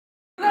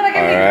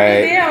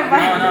Alright.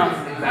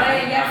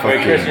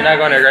 Wait, Chris, you're not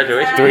going to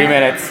graduation? 3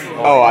 minutes.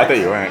 Oh, I thought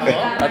you weren't.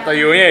 I thought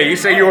you were. Yeah, you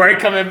said you weren't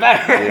coming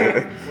back.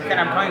 Yeah. And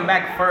I'm coming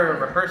back for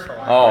rehearsal.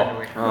 Oh.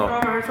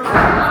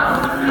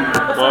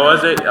 What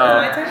was it?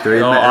 3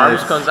 minutes.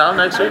 Arms comes out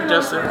next week,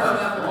 Justin.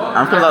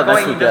 Arms comes out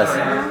next week, yes.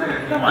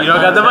 You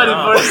don't got the money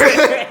for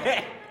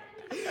it.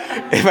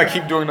 If I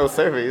keep doing those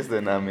surveys,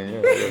 then I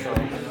mean, yeah.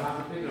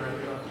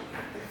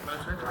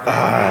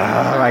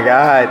 Oh my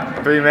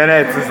god. 3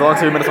 minutes. It's the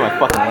longest 3 minutes of my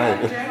fucking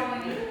life.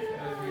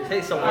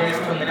 It's the longest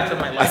 2 minutes of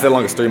my I life. said the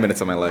longest 3 minutes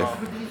of my life.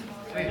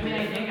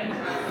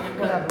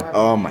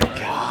 Oh my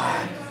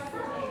god.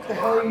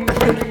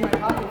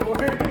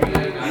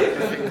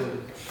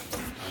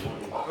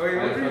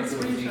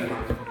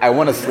 I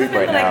want to sleep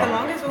right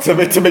now to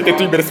make the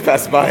 3 minutes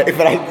pass by,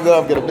 but I know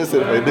I'm gonna miss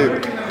it if I do.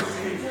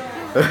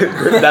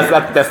 that's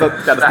not the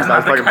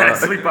kind of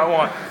sleep I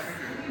want.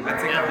 You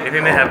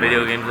think they have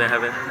video games in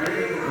heaven?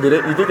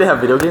 You think they have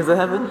video games in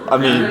heaven? I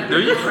mean, Do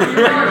you?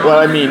 well,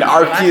 I mean,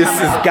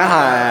 Arceus is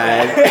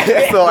God,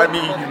 so I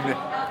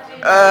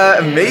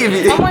mean,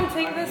 maybe. Someone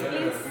take this,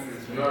 please.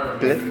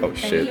 Oh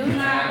shit.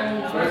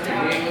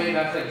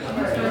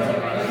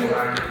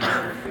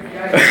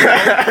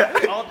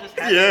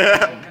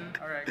 Yeah.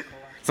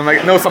 Somebody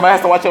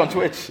has to watch it on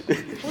Twitch.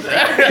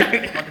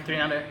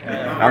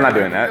 I'm not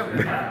doing that.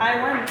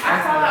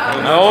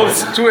 Oh,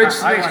 it's Twitch.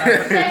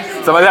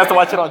 Somebody has to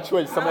watch it on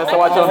Twitch. Somebody has to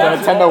watch it on the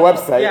Nintendo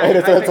website. And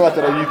somebody has to watch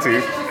it on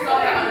YouTube.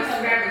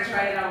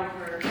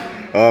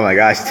 Oh my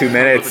gosh, 2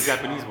 minutes.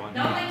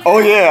 Oh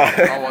yeah.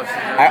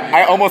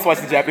 I almost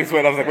watched the Japanese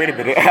one. I was like, wait a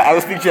minute. I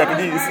don't speak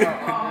Japanese.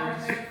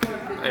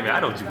 Hey man, I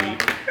don't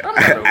weed.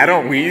 I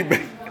don't weed.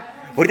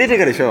 What do you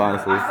think of the show,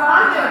 honestly?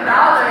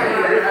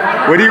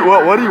 What do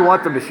you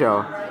want them to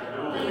show?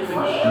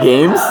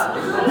 Games?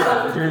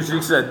 She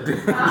said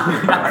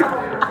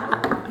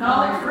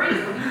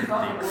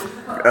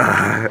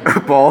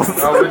balls.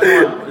 Oh, which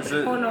one? Is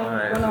it?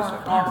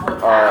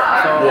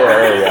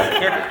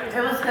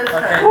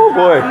 Oh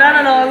boy.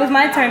 No, it was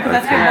my turn because I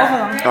skipped both of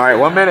them. Alright,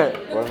 1 minute.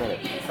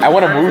 I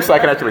want to move so I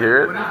can actually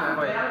hear it.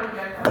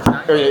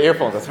 Oh yeah,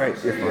 earphones, that's right.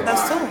 Earphones.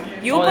 That's two.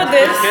 You put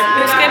this,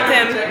 you skipped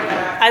him,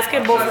 I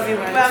skipped both of you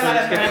guys.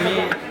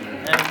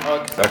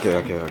 Okay.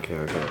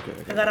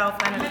 I got all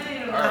finally.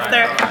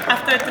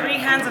 After 3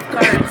 hands of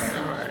cards.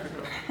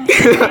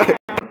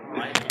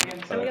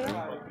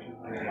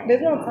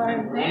 There's no time.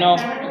 No.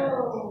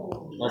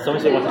 Well,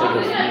 someone said want to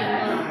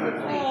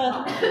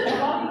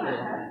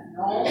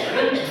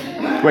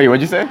take Wait,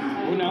 what'd you say?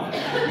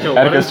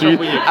 Attica stream?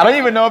 I don't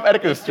even know if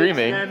Attica is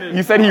streaming.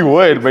 He said he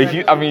would, but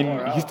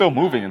he's still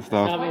moving and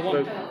stuff.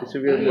 It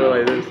should be more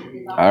like this.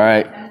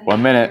 Alright,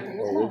 1 minute.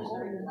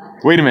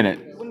 Wait a minute.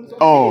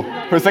 Oh,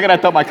 for a second I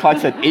thought my clock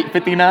said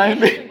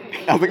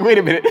 8:59. I was like, wait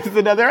a minute, this is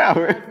another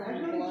hour.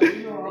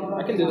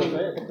 I can do this,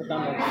 right?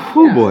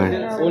 Oh boy.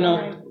 Oh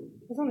no.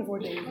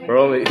 We're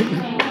only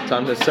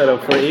time to set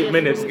up for 8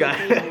 minutes,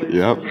 guys.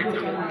 Yep.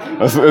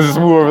 Let's just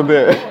move over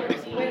there.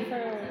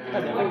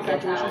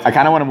 I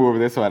kind of want to move over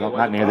there so I'm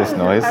not near this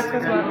noise.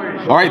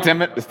 Alright, 10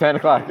 minutes. It's 10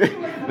 o'clock.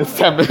 It's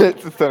 10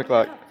 minutes. It's 10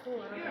 o'clock.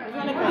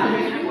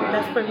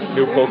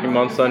 New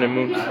Pokemon Sun and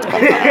Moon.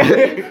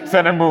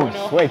 Sun and Moon.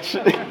 Switch.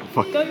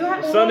 Fuck.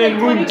 Sun and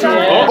Moon 2.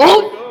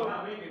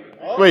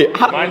 Oh! Wait.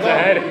 Mine's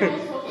ahead.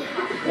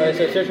 Alright,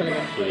 so search on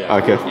again.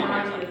 Okay. I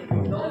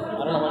don't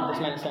know what this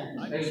man is saying.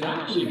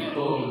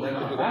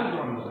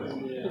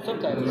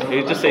 Did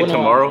you just say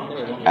tomorrow?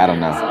 I don't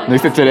know. They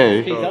said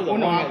today.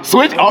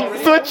 Switch. Oh,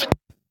 switch.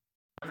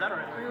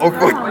 Oh,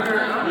 fuck.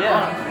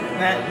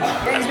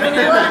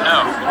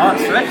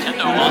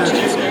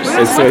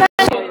 It's switch.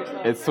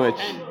 It's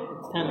switch.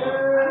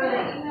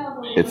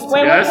 It's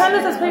Wait, what time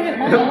does this play?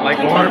 Like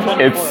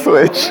warm. It's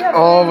switch.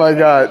 Oh my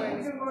god.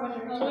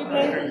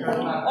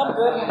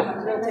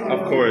 Of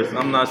course,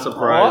 I'm not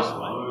surprised.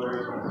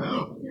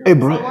 Hey,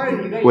 bro.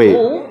 Wait.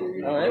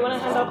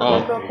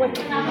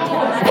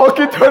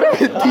 Fucking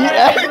tournament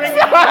DX.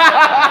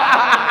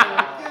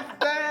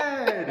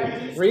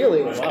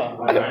 Really?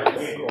 Wow.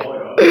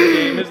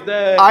 Game is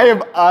dead. I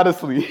am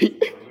honestly.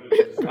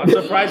 I'm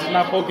surprised it's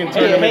not Pokemon Hey,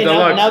 Tournament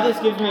Deluxe. now this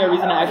gives me a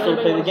reason to actually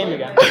play the game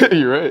again.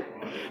 You're right.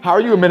 How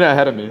are you a minute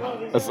ahead of me?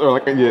 That's or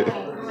like yeah.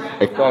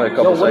 Like, Probably a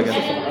couple seconds.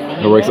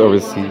 it works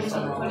overseas.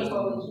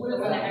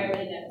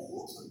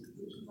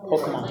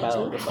 Pokemon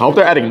battle. I hope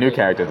they're adding new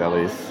characters at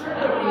least.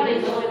 Oh,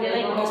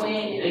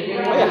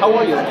 yeah, how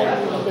are you?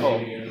 Oh.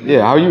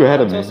 Yeah, how are you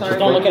ahead of me? Just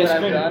don't look at his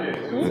screen.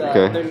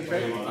 Okay.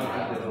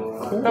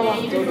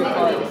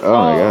 Oh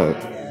my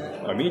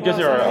god. Me and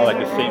Jesse are like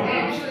the same.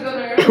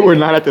 We're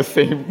not at the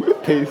same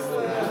pace.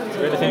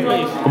 We're at the same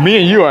place. Me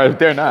and you are,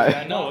 they're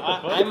not. No,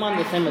 I'm on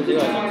the same as you,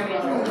 I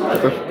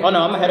think. Oh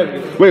no, I'm ahead of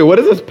you. Wait, what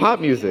is this pop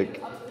music?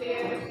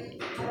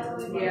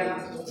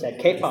 It's like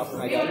K-pop,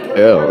 my guy.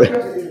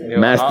 Ew.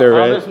 Master How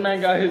Red. this man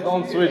got his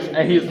own Switch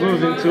and he's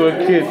losing to a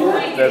kid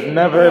that's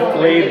never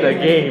played the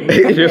game.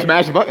 Just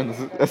smash buttons.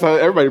 That's how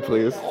everybody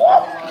plays.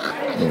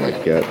 Oh my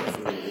god.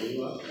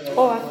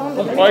 Oh, I found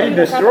it. Why you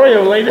destroy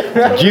him later?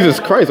 Jesus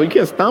Christ, well, you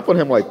can't stomp on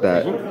him like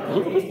that.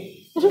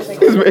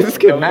 This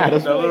kid mad.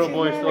 That little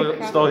boy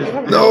stole his.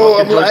 No,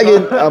 I'm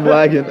lagging. I'm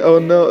lagging. Oh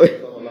no.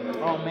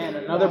 Oh man,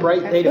 another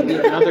bright day to beat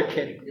another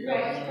kid.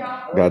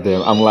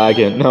 Goddamn, I'm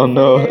lagging. No.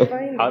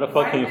 How the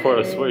fuck can you afford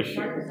a Switch?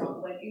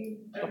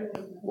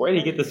 Where did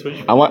he get the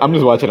Switch? I'm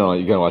just watching it on.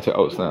 You gonna watch it?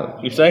 Oh snap.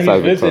 You say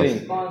he's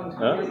visiting.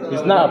 Huh?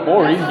 He's not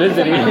poor. He's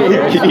visiting.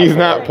 He's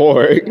not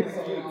poor. Why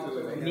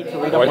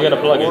are you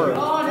gonna plug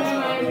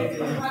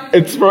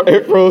it?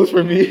 It froze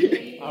for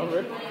me.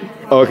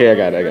 Okay, I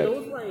got it.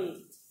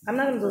 I'm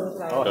not gonna do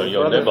it. Oh,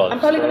 yo, I'm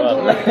probably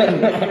gonna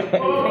do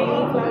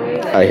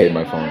it. I hate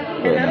my phone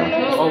right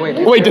now. Oh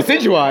wait. Wait,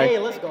 Decidueye? Hey,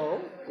 let's go.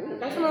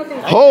 That's another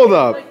thing. Hold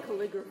up.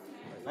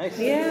 Nice.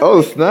 Yeah.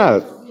 Oh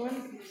snap.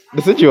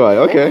 Decidueye,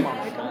 okay.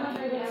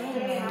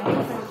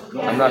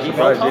 I'm not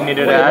surprised. You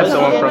needed to add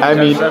someone from. I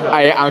mean,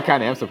 I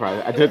kind of am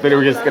surprised. I thought they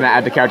were just gonna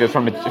add the characters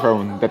from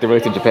that they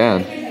released in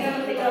Japan.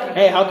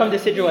 Hey, how come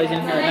Decidueye is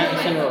in here and not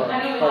Incineroar?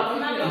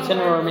 Like,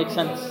 Incineroar makes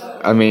sense.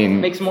 I mean,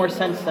 Makes more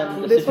sense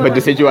than Decidueye. but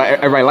Decidueye,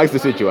 everybody likes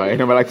Decidueye.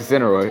 Nobody likes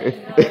Incineroar.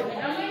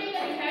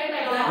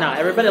 Nah,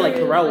 everybody likes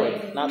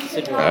Railway, not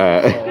Decidueye.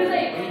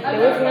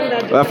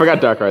 Well, I forgot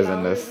Darkrai's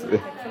in this.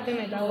 Something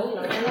like that was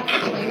like,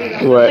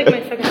 What? like my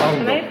second can I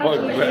have some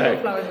flowers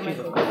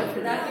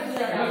in my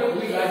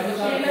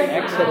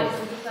Excellent.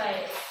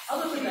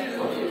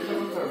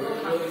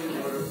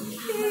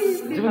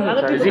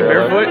 Is he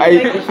barefoot?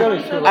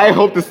 I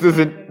hope this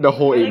isn't the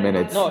whole 8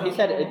 minutes. No, he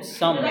said it's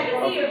some.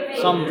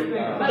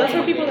 That's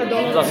for people that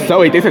don't know. So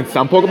wait, they said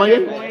some Pokemon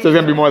game? So there's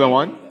gonna be more than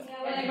one?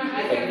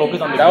 Like, focus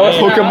on the That was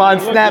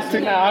Pokemon Snap.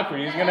 He's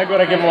awkward. He's gonna go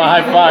to give him a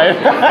high five.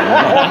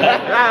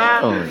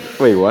 Oh,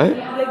 wait, what?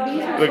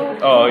 Look,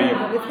 oh,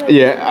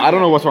 Yeah, I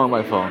don't know what's wrong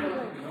with my phone.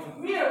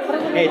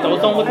 Hey,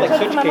 those don't look like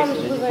Switch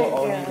cases.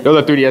 Those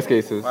are 3DS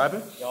cases. what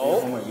happened?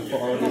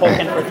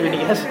 Pokken for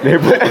 3DS.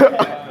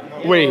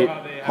 Wait,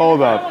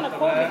 hold up.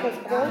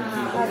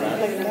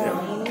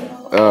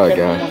 Oh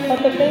god.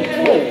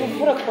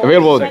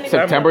 Available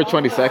September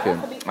 22nd.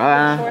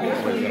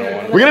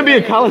 We're gonna be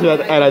in college at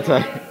that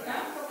time.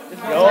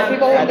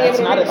 That's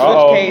not a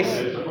Switch case.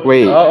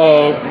 Wait.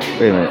 Uh-oh.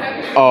 Wait a minute.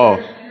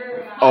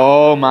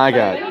 Oh my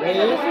god.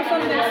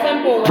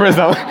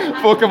 Prism.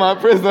 Pokemon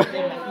Prism.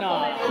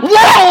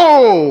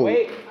 Whoa!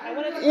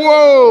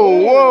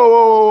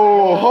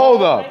 Whoa!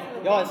 Hold up.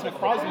 Yo, it's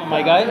Necrozma,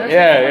 my guy.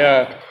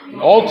 Yeah.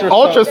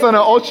 Ultra Sun and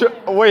Ultra.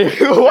 Wait,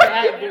 what?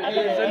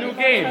 It's a new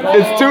game.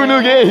 It's 2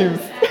 new games.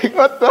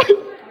 What the?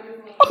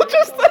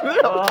 Ultra Sun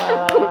and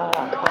Ultra.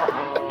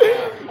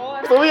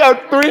 So we have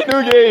 3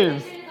 new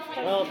games.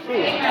 Well, 2. I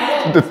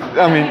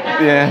mean,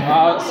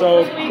 yeah.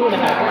 So Yeah. what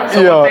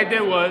they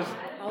did was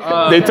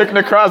They took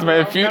Necrozma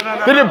and Fuse.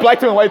 They did Black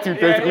 2 and White 2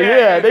 basically.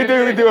 Yeah, they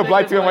did do what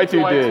Black 2 and White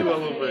 2 did.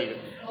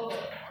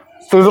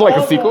 So is it like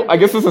a sequel? I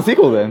guess it's a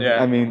sequel then.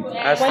 Yeah. I mean,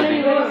 has to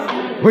be.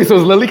 wait, so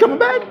is Lily coming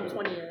back?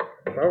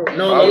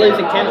 No, Lily's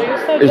in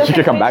Canada. She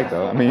could come back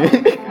though. I mean,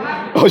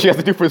 all she has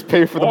to do is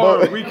pay for the Or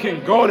boat. we can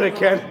go to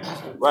Canada.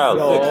 Wow,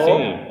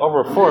 16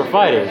 over 4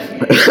 fighters.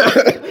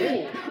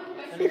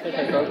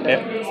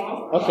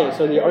 Okay,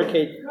 so the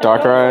arcade.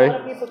 Darkrai,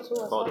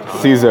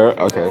 Caesar.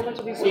 Okay.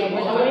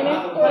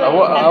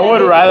 I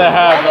would rather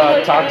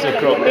have Toxic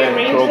Crow than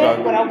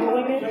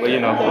Krogan. But you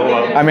know, oh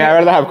well. I mean, I'd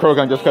rather have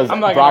Krogan just because I'm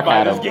not Brock gonna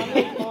had buy him. this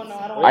game.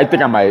 I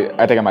think I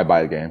might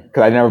buy the game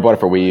because I never bought it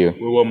for Wii U. With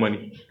what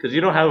money? Because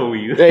you don't have a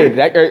Wii U. Hey,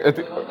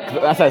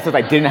 that's why I said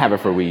I didn't have it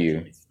for Wii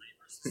U.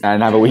 I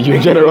didn't have a Wii U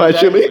in general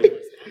actually.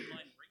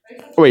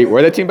 Wait,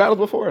 were there team battles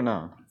before or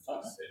no?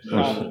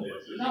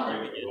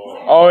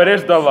 Oh, it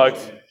is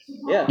deluxe.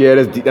 Yeah. Yeah,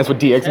 that's what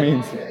DX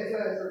means.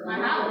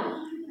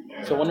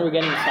 So when are we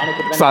getting Sonic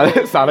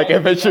Adventure? Sonic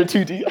Adventure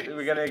 2D.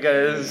 We're gonna get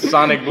a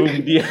Sonic Boom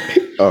D.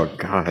 Oh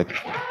God.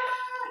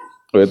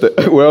 Where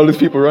are all these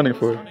people running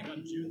for?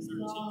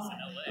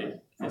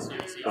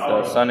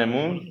 Sun and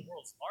Moon.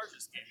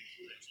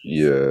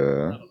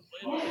 Yeah.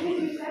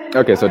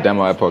 Okay, so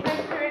demo at Poke.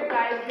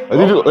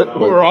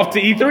 We're off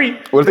to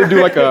E3. What if they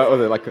do like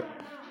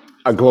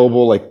a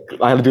global like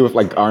I had to do with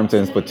like Arms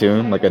and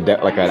Splatoon like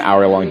an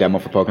hour-long demo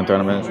for Pokemon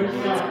tournament?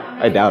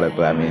 I doubt it,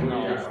 but I mean.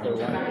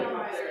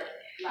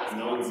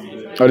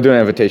 Oh, they're doing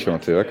an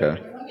invitational too. Okay.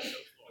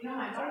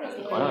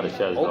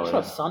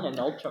 Ultra Sun and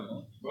Ultra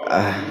Moon.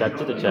 Chat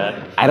to the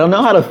chat. I don't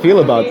know how to feel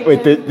about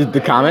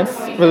the comments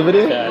for the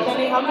video.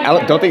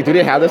 Do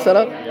they have this set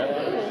up?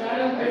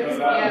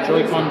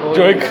 Joy-Con boy.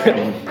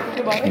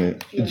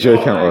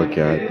 Joy-Con. Oh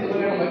god.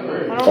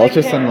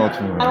 Ultra Sun and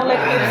Ultra Moon.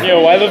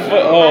 Yo, why the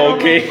fuck? Oh,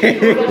 okay.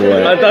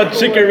 What? I thought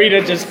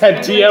Chikorita just had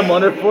TM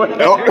on her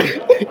forehead. Oh. Wait,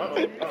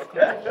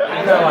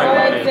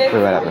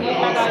 what happened?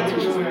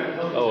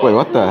 Wait,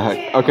 what the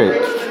heck?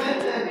 Okay.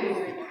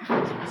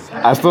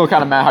 I'm still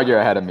kind of mad how you're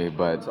ahead of me,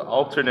 but It's an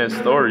alternate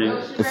story.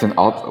 it's an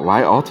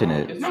why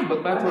alternate?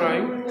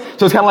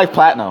 So it's kind of like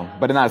Platinum,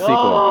 but it's not a sequel.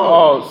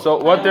 Oh, so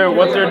what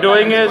they're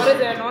doing is,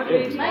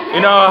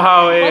 you know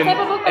how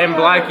in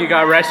Black you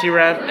got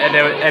Reshiram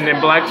and in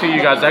Black 2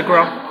 you got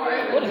Zekrom?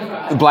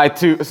 Black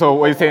 2. So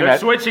what are you saying They're that?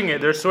 switching it.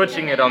 They're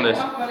switching it on this.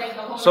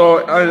 So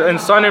and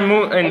Sun and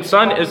Moon and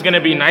Sun is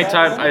gonna be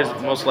nighttime, as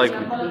most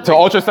likely. So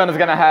Ultra Sun is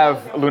gonna have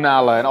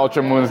Lunala, and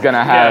Ultra Moon is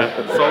gonna have.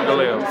 Sol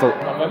Galeo. So,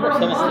 November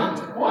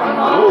 17th.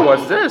 Ooh,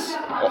 what's this?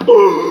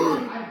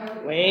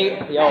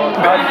 Wait, yo,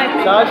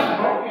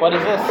 Josh, what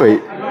is this?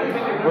 wait.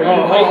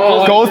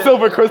 Wait, Gold,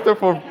 silver, crystal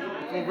for.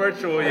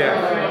 Virtual,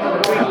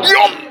 yeah.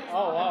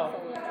 oh wow.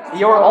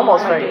 You were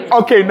almost right.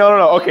 Okay,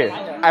 no. Okay,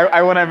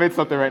 I want to admit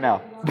something right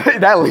now.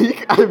 That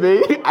leak I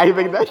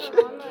made that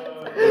shit.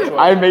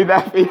 I made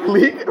that fake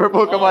leak for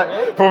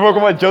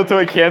Pokemon Johto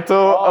and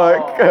Kanto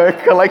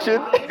collection.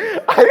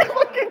 I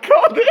fucking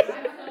called it.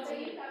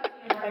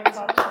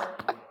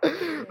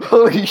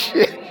 Holy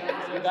shit.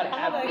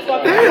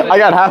 I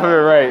got half of it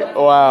right.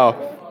 Wow.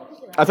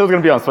 I thought it was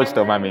gonna be on Switch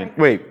though,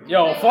 Wait.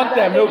 Yo, fuck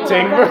that milk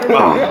tank, bro.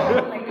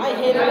 I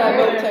hated that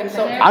milk tank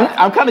so much.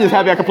 I'm kind of just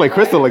happy I can play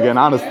Crystal again,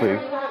 honestly.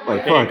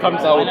 Like, fuck. It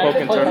comes out with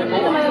Pokemon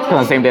Tournament. It's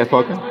on the same day as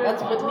Pokemon.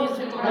 That's what needs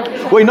to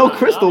Wait, no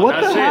Crystal. What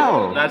That's the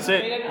hell? it. That's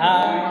it.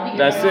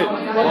 That's it.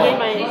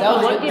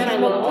 What game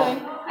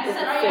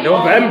I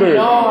November.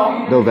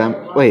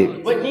 November.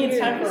 Wait. What needs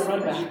time for a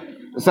run back?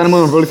 Sun and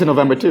Moon released in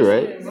November too,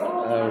 right?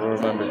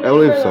 November. I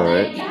believe so,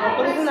 right?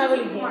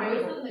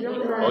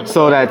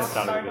 So that's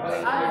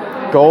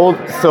Gold,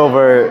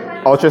 Silver,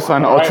 Ultra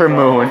Sun, Ultra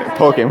Moon,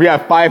 Pokemon. We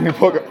have 5 new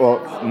Pokemon.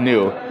 Well,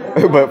 new,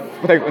 but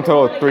in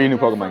total 3 new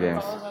Pokemon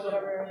games.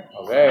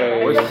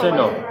 Okay. Where's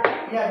Sinnoh?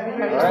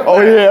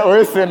 Oh yeah,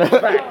 where's Sinnoh?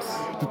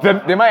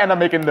 They might end up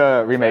making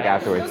the remake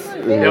afterwards.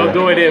 They'll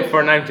do it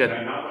for 9th gen.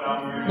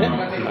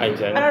 9th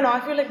gen. I don't know. I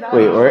feel like that.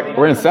 Wait,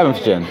 we're in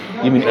 7th gen.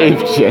 You mean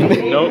 8th gen?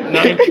 Nope,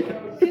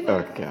 9th.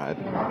 Oh god.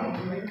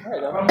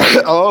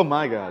 Oh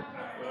my god.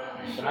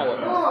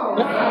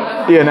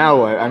 Yeah, now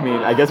what? I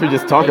mean, I guess we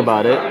just talk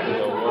about it.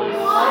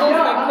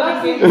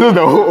 This is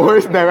the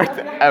worst direct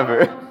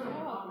ever.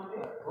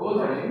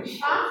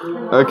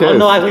 Okay. I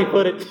know how we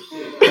put it.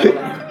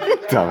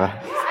 Dumbass.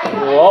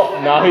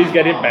 Well, now he's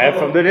getting banned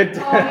from the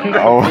Nintendo.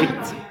 Oh.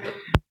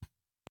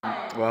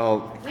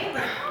 Well.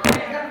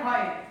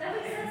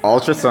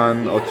 Ultra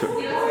Sun, Ultra.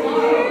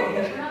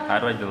 How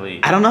do I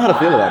delete? I don't know how to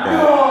feel about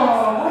that.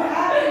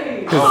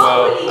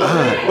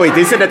 Wait,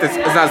 they said that it's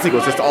not a sequel,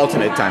 it's just an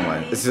alternate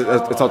timeline. It's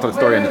alternate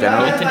story in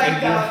general.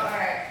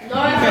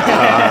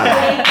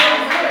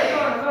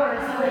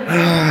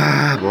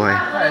 Boy.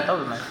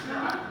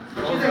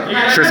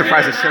 Sure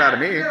surprised the shit out of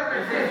me.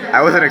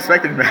 I wasn't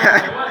expecting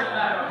that.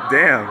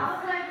 Damn.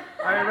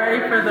 Are you ready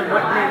for the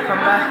Whitney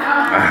comeback?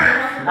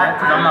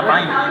 I'm not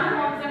buying it.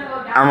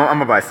 I'm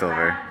gonna buy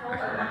Silver.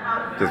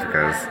 Just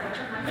because.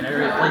 And I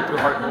already played through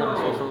Heart Gold and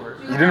Soul Silver.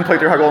 You didn't play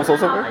through Heart Gold and Soul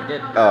Silver? I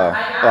did. Oh,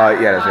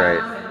 yeah, that's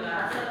right.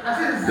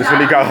 Just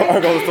when you got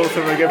Heart Gold and Soul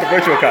Silver again for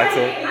Virtual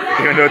Console,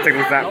 even though it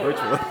was not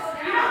virtual.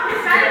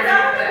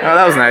 Oh,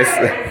 that was nice.